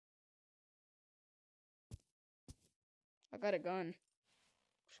I got a gun.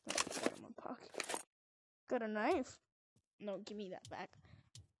 Just gonna put that in my pocket. Got a knife. No, give me that back.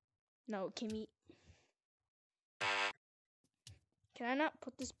 No, give me. Can I not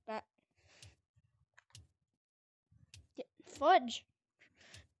put this back? Yeah, fudge.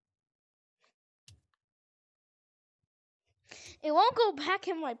 It won't go back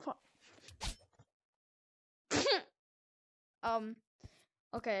in my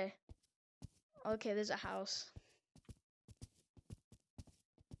Okay. Okay, there's a house.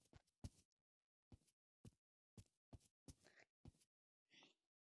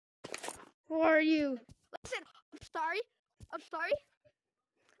 Who are you? Listen, I'm sorry.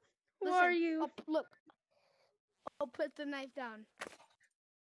 Who Listen, are you? Look. I'll put the knife down.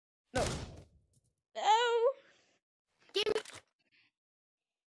 No. No. Give me.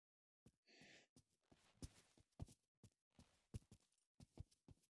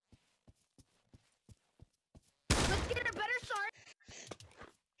 Let's get a better start.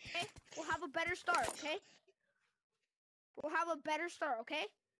 Okay? We'll have a better start, okay? We'll have a better start, okay?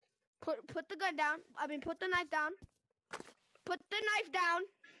 Put the gun down. I mean, put the knife down. Put the knife down.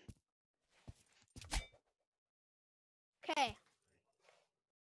 Okay.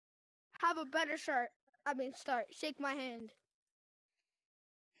 Have a better start. I mean, start. Shake my hand.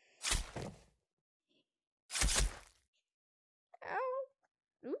 Ow.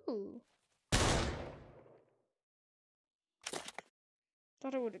 Ooh.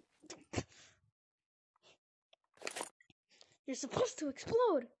 Thought it would. You're supposed to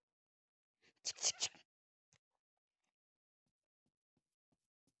explode.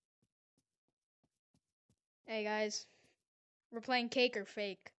 Hey guys, we're playing cake or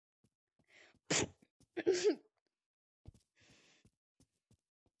fake.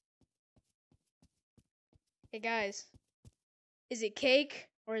 Hey guys, is it cake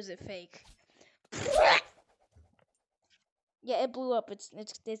or is it fake? Yeah, it blew up. It's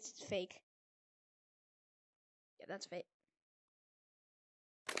fake. Yeah, that's fake.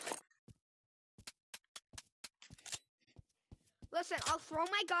 Listen, I'll throw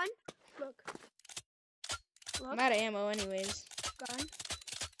my gun. Look. I'm out of ammo anyways. Gun.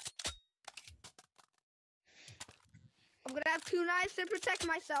 I'm gonna have 2 knives to protect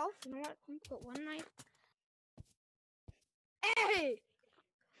myself. You know what? Let me put 1 knife. Hey!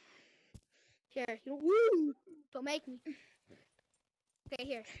 Here, woo! Don't make me. Okay,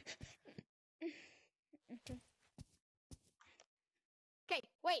 here. Okay,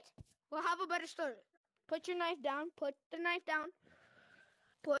 wait. We'll have a better start. Put your knife down. Put the knife down.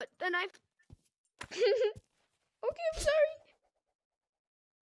 Put the knife. Okay, I'm sorry.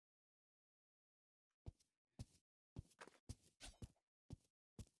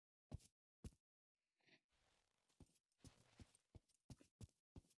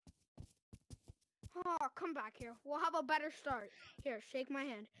 Oh, come back here. We'll have a better start. Here, shake my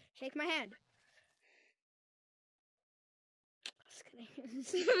hand. Shake my hand. Just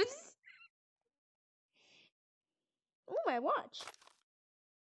kidding. Oh, my watch.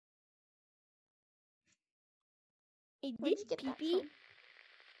 It Where'd did you get that pee-pee. from?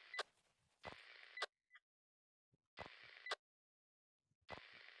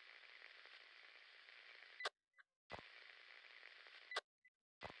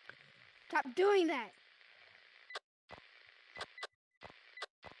 Stop doing that.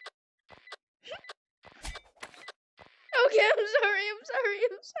 Okay, I'm sorry. I'm sorry.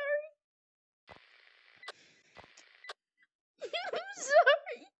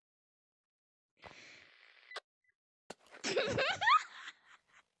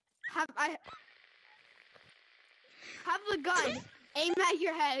 Have the gun. Aim at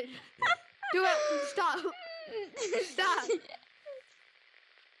your head. Do it. Stop. Stop.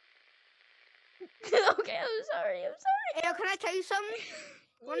 Okay, I'm sorry. Hey, can I tell you something?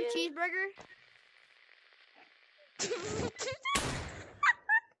 Want a cheeseburger?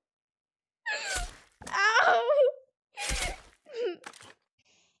 Ow!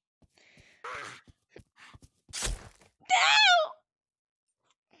 Ow!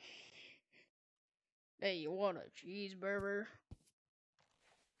 Hey, you want a cheeseburger?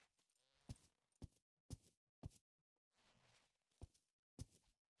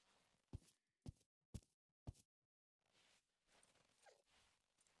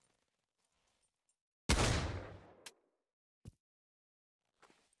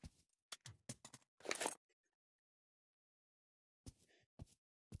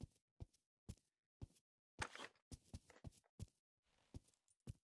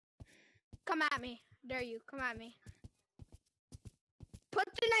 Come at me. Dare you. Come at me. Put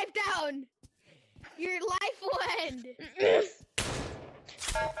the knife down. Your life will end.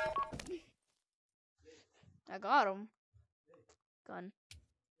 I got him. gun.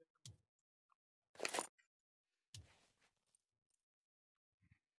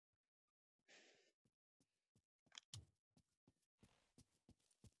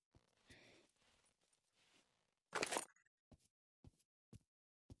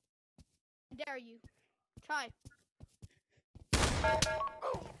 Dare you? Try.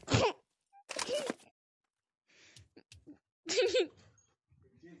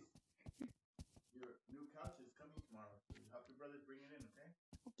 Your new couch is coming tomorrow. So you help your brothers bring it in, okay?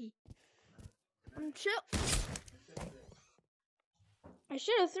 Okay. Chill. I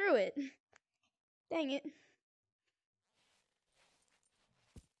should have threw it. Dang it.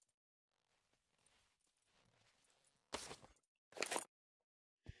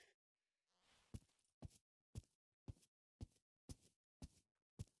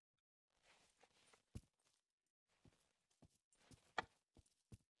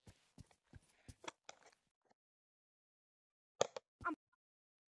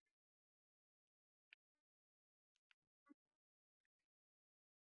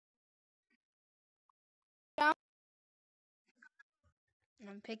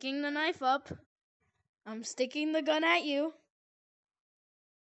 I'm picking the knife up. I'm sticking the gun at you.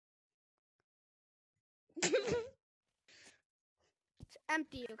 It's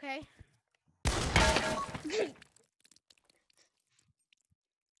empty, okay?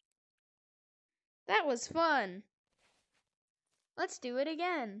 That was fun. Let's do it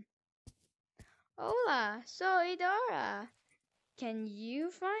again. Hola, soy Dora. Can you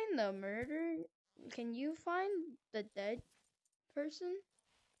find the murder? Can you find the dead person?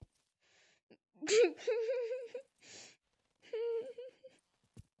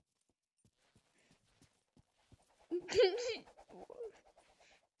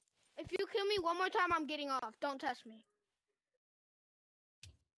 If you kill me one more time, I'm getting off. Don't test me.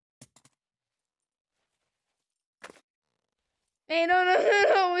 Hey, no,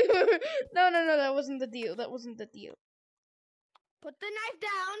 that wasn't the deal. That wasn't the deal. Put the knife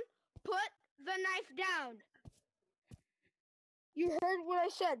down. Put the knife down. You heard what I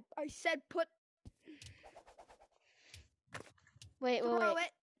said. I said put. Wait. Throw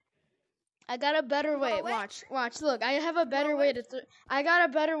it. I got a better way. Throw it. Watch. Look, I have a better Throw way it. to. I got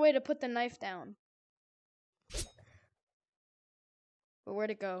a better way to put the knife down. But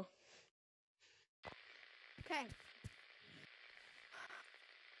where'd it go? Okay.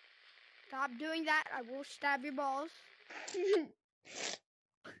 Stop doing that. I will stab your balls. The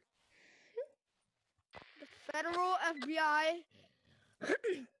Federal FBI,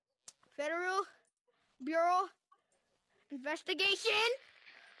 Federal Bureau Investigation.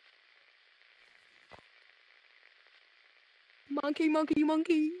 Monkey. I'm gonna touch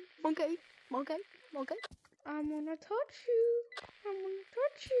you. Okay.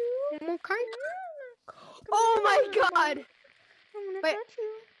 Oh my God. I'm gonna Wait. touch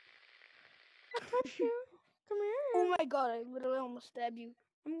you. I'll touch you. Come here. Oh my God. I literally almost stabbed you.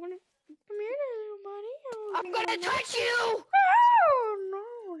 Come here, little buddy. I'm gonna touch you. Oh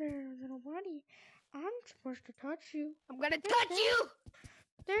no, there, little buddy. I'm supposed to touch you. I'm gonna touch you.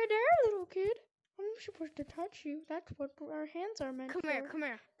 There, little kid. I'm supposed to touch you. That's what our hands are meant Come for. here. Come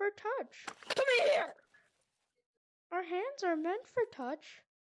here. For touch. Come here. Our hands are meant for touch.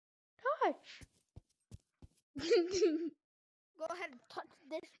 Touch. Go ahead and touch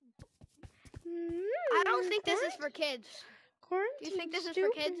this. I don't think this is for kids. Do you think this is for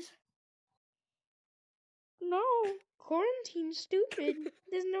kids? No. Quarantine's stupid.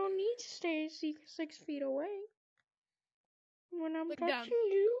 There's no need to stay 6 feet away. When I'm Look touching down.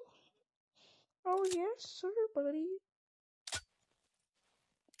 you. Oh, yes, sir, buddy.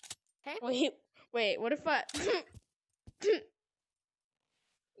 Okay. Wait, what if I...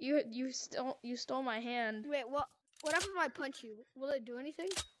 You stole my hand. Wait, what if I punch you? Will it do anything?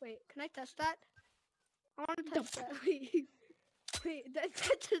 Wait, can I test that? I want to test that. Wait, that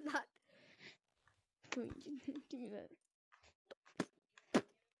does not. Give me that.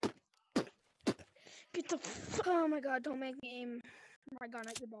 Get the fuck. Oh my God, don't make me aim my gun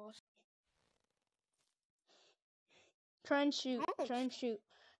at your balls. Try and shoot. Oh. Try and shoot.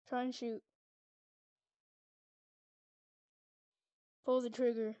 Try and shoot. Pull the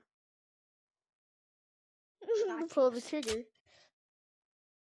trigger. Pull the trigger.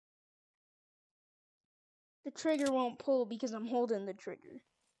 The trigger won't pull because I'm holding the trigger.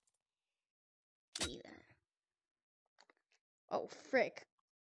 Give me that. Oh, frick.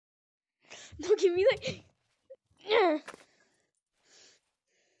 No, give me that. Yeah.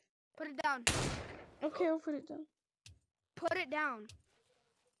 Put it down. Okay, I'll put it down. Put it down.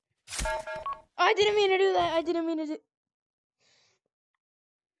 Oh, I didn't mean to do that. I didn't mean to do...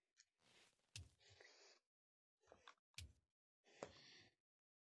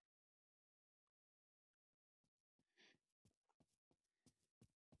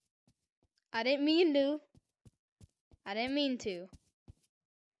 I didn't mean to. I didn't mean to.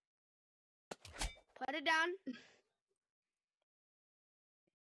 Put it down.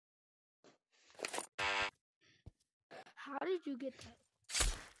 How did you get that?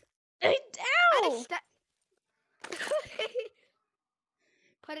 Hey, I ow! just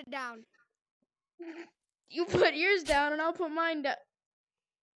Put it down. You put yours down and I'll put mine down.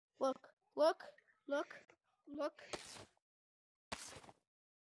 Look, look, look, look.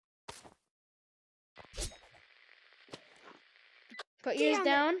 Put yours Damn it.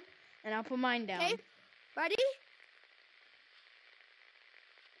 down and I'll put mine down. Okay, ready?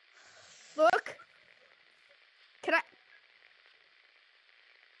 Look. Can I?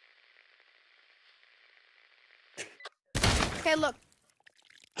 Okay, look.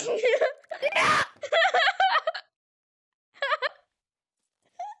 Yeah!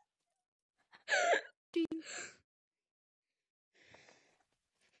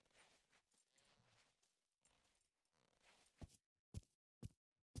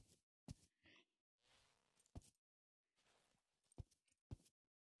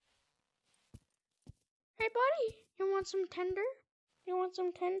 Hey, buddy, you want some tender? You want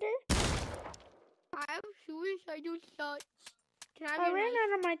some tender? I wish I do shots. Can I have I your ran knife?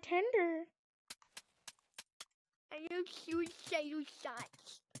 out of my tender. I do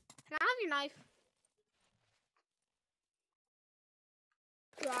shots. Can I have your knife?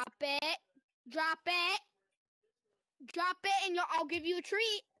 Drop it. Drop it. Drop it and I'll give you a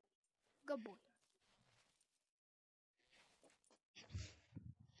treat. Good boy.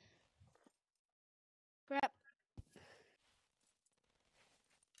 Grab.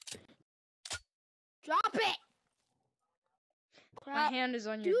 Drop it. My Crap. hand is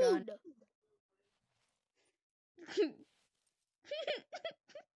on your gun. Dude.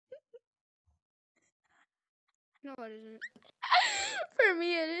 No, it isn't. For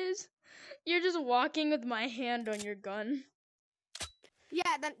me, it is. You're just walking with my hand on your gun.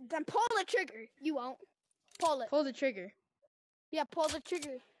 Yeah, then pull the trigger. You won't. Pull it. Pull the trigger. Yeah, pull the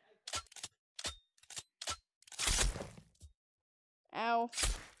trigger. Ow.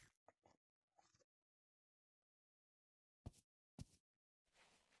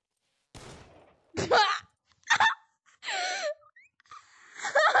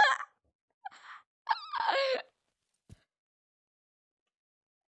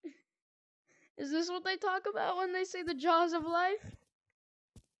 Is this what they talk about when they say the jaws of life?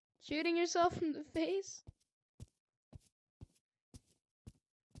 Shooting yourself in the face?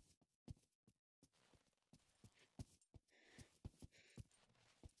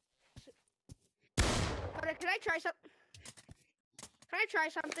 Can I try something? Can I try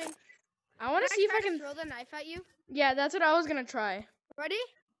something? I want to see if I try to can. throw the knife at you. Yeah, that's what I was gonna try. Ready?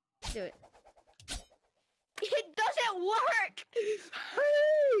 Do it. It doesn't work.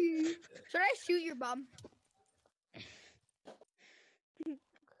 Should I shoot your bum?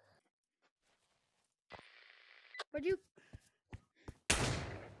 Would you?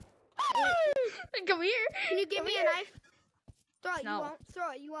 Come here. Can you give Come me here. a knife? Throw it. No. You won't.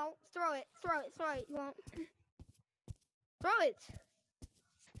 Throw it. You won't. Throw it. Throw it. Throw it. You won't. Throw it.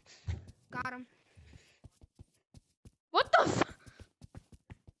 Got him. What the f-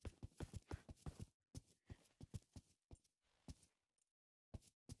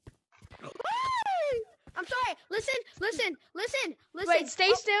 I'm sorry. Listen. Wait, stay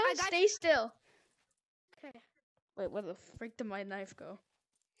Oh, still. I got Stay still. Okay. Wait, where the frick did my knife go?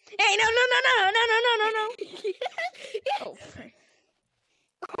 Hey, no. Oh, frick.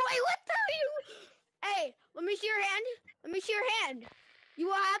 Wait, what the you? Hey, let me see your hand. Let me see your hand. You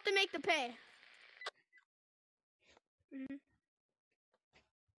will have to make the pay. Mhm.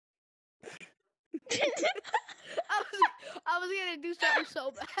 I was gonna do something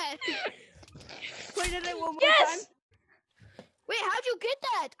so bad. Wait, did it one more Yes! time? Wait, how'd you get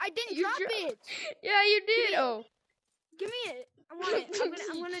that? I didn't You drop dro- it. Yeah, you did. me- Oh. Give me it. I want it.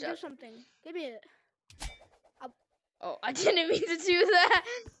 I'm gonna do Shut- something. Give me it. Oh, I didn't mean to do that.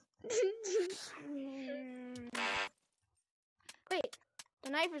 Wait, the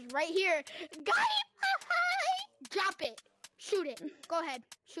knife is right here. Got it! Drop it. Shoot it. Go ahead.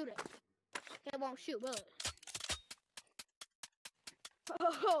 Shoot it. It won't shoot, will it?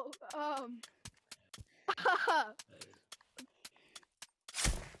 Oh,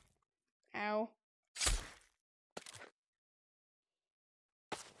 Ow.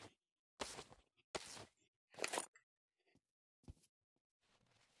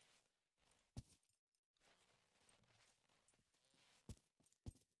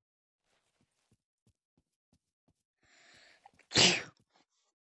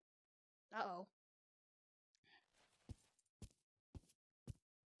 Uh-oh.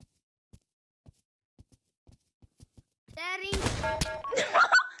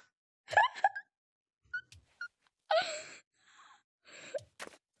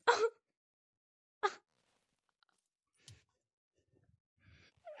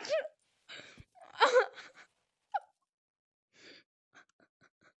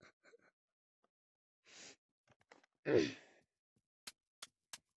 Listen,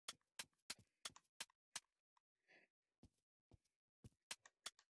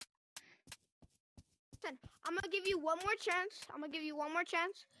 I'm gonna give you one more chance. I'm gonna give you one more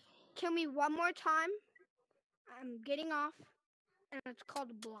chance. Kill me one more time. I'm getting off, and it's called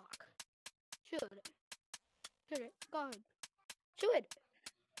a block. Shoot it. Shoot it. Go ahead. Shoot it.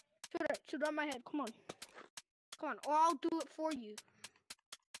 Shoot it. Shoot it on my head. Come on. Come on. Or I'll do it for you.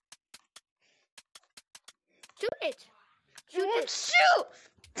 Shoot it. Shoot it. Shoot!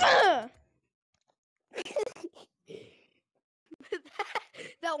 Ugh.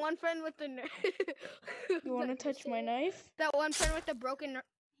 That one friend with the You want to touch my knife? That one friend with the broken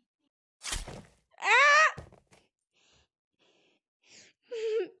Ah!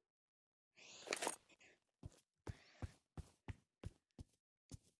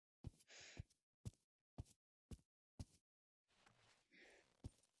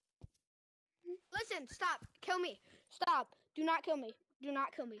 Listen, stop. Kill me. Stop. Do not kill me. Do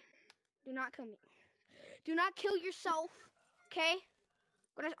not kill me. Do not kill me. Do not kill yourself. Okay?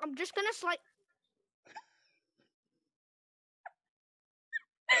 I'm just gonna slide.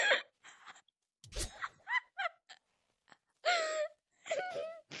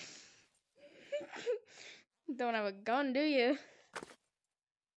 Don't have a gun, do you?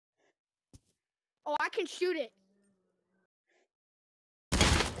 Oh, I can shoot it.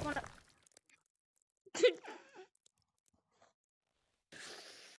 Wanna-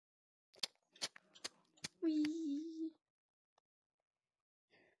 Wee.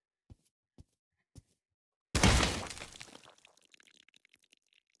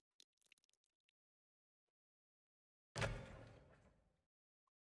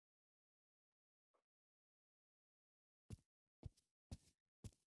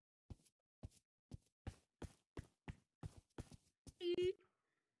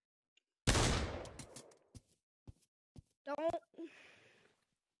 Don't.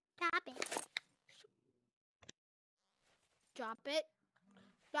 Stop it. Drop it.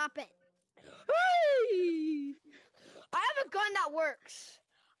 Drop it. Hey! I have a gun that works.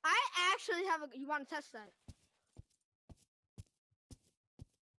 I actually have a. You want to test that?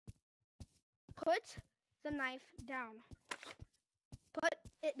 Put the knife down. Put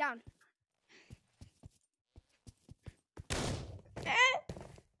it down.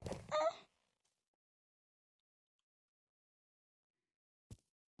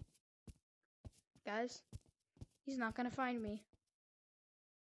 Guys, he's not gonna find me.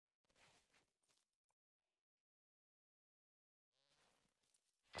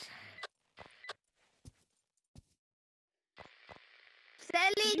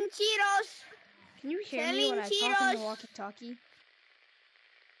 Selling Cheetos. Can you hear me Selling when I talk in Cheetos. the walkie-talkie?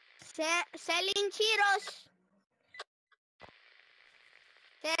 Selling Cheetos.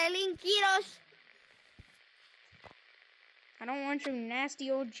 Selling Cheetos. I don't want your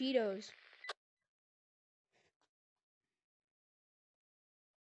nasty old Cheetos.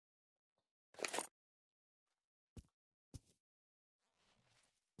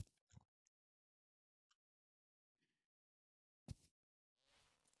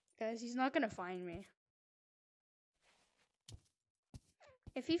 Guys, he's not gonna find me.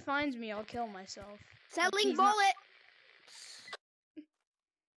 If he finds me, I'll kill myself. Selling he's not- bullets.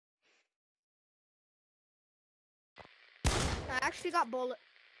 I actually got bullets.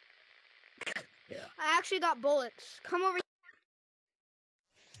 I actually got bullets. Come over.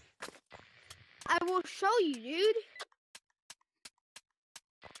 I will show you, dude.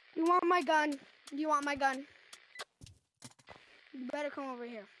 You want my gun? You want my gun? You better come over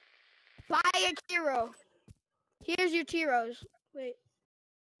here. Buy a Tiro. Here's your Tiros. Wait.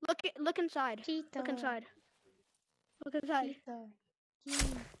 Look inside. Cheeto. Look inside. Look inside. Cheeto.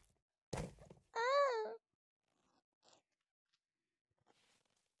 Cheeto. Ah.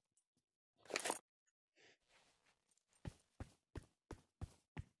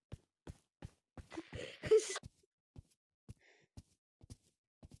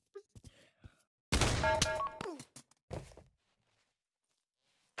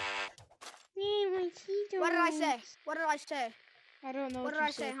 Yeah, my Cheetos. What did I say? What did I say? I don't know What what, did you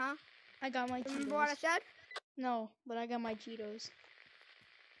I say, said. huh? I got my Remember what I Cheetos. said? No, but I got my Cheetos.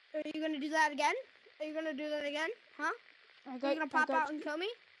 Are you gonna do that again? Are you gonna do that again? Huh? I Are got, you gonna pop out and kill me?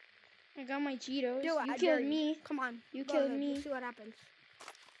 I got my Cheetos. Do it. You I dare killed you. me. Come on. You Go killed ahead. me. Let's see what happens.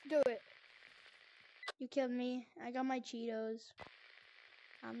 Do it. You killed me. I got my Cheetos.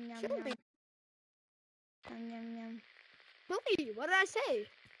 Yum, yum, Shoot yum. me. Yum, yum, yum. Really? What did I say?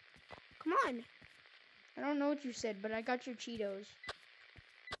 Come on. I don't know what you said, but I got your Cheetos.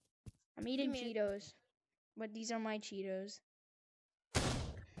 I'm eating Give me Cheetos. But these are my Cheetos.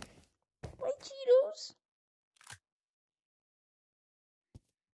 My Cheetos.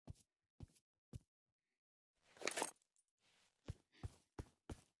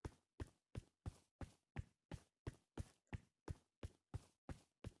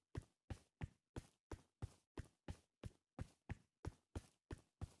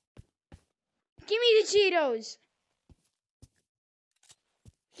 Give me the Cheetos.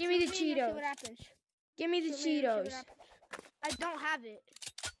 Give me the Shoot me and see Cheetos. what happens. Give me the Shoot me and see what Cheetos. happens. I don't have it.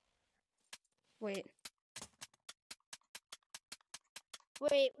 Wait.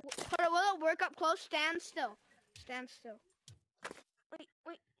 Wait, will it work up close? Stand still. Stand still.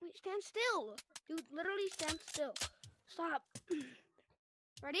 Wait, stand still. Dude, literally stand still. Stop.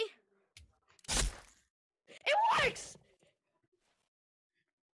 Ready? It works!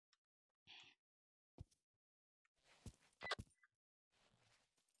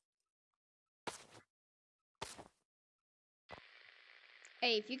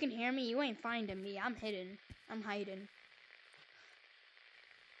 Hey, if you can hear me, you ain't finding me. I'm hidden. I'm hiding.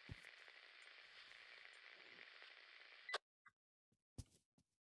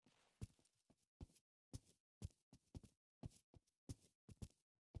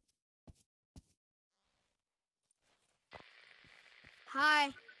 Hi.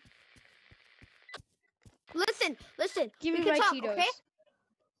 Listen. Give we me can my talk, Cheetos. okay?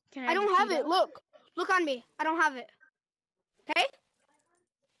 Can I don't the have it. Cheetos? Look on me. I don't have it. Okay?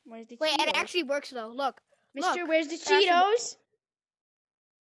 Where's the Wait, Cheetos? it actually works though. Look. Mister, where's the actually- Cheetos?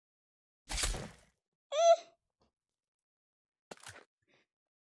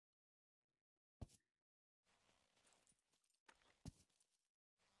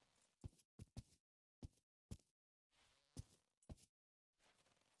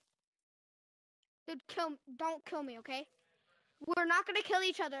 Dude, don't kill me, okay? We're not gonna kill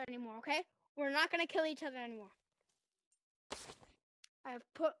each other anymore, okay? We're not gonna kill each other anymore. I have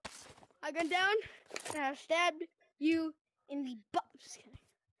put my gun down and I have stabbed you in the butt. Just kidding.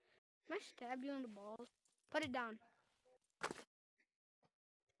 Can I stab you in the balls? Put it down.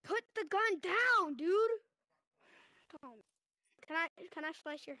 Put the gun down, dude. Don't. Can I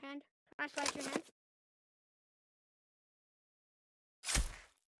slice your hand? Can I slice your hand?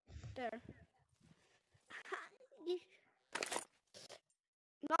 There.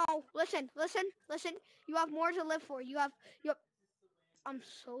 No, listen. You have more to live for. You have. I'm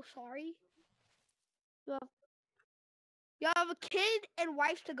so sorry. You have a kid and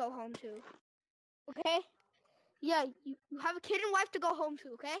wife to go home to. Okay? Yeah, you have a kid and wife to go home to,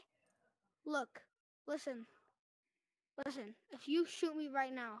 okay? Look, listen. If you shoot me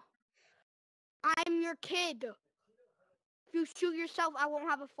right now, I'm your kid. If you shoot yourself, I won't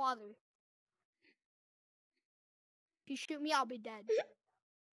have a father. If you shoot me, I'll be dead. You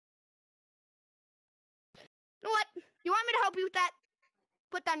know what? You want me to help you with that?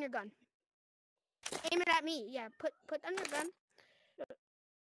 Put down your gun. Aim it at me. Yeah, put down your gun.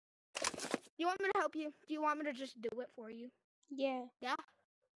 You want me to help you? Do you want me to just do it for you? Yeah. Yeah?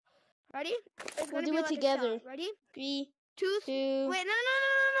 Ready? It's We'll gonna do be it like a together. shot. Ready? 3, 2, 2. Wait, no.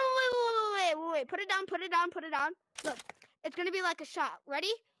 Wait. Put it down. Look, it's gonna be like a shot.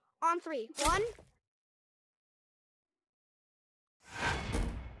 Ready? On 3. 1.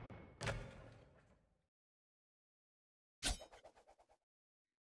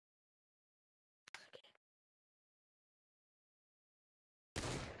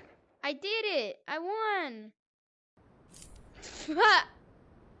 I did it. I won.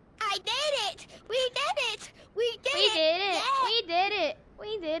 I did it! We did it! We did We it! did it. Yeah! We did it.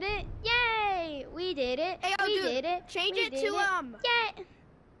 We did it. Yay! We did it. Hey, yo, we dude, did it. change we it did to, it. Yay!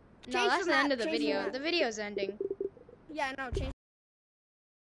 No, change that's the the end map, of the change the video. map. The video's ending. Yeah, no, change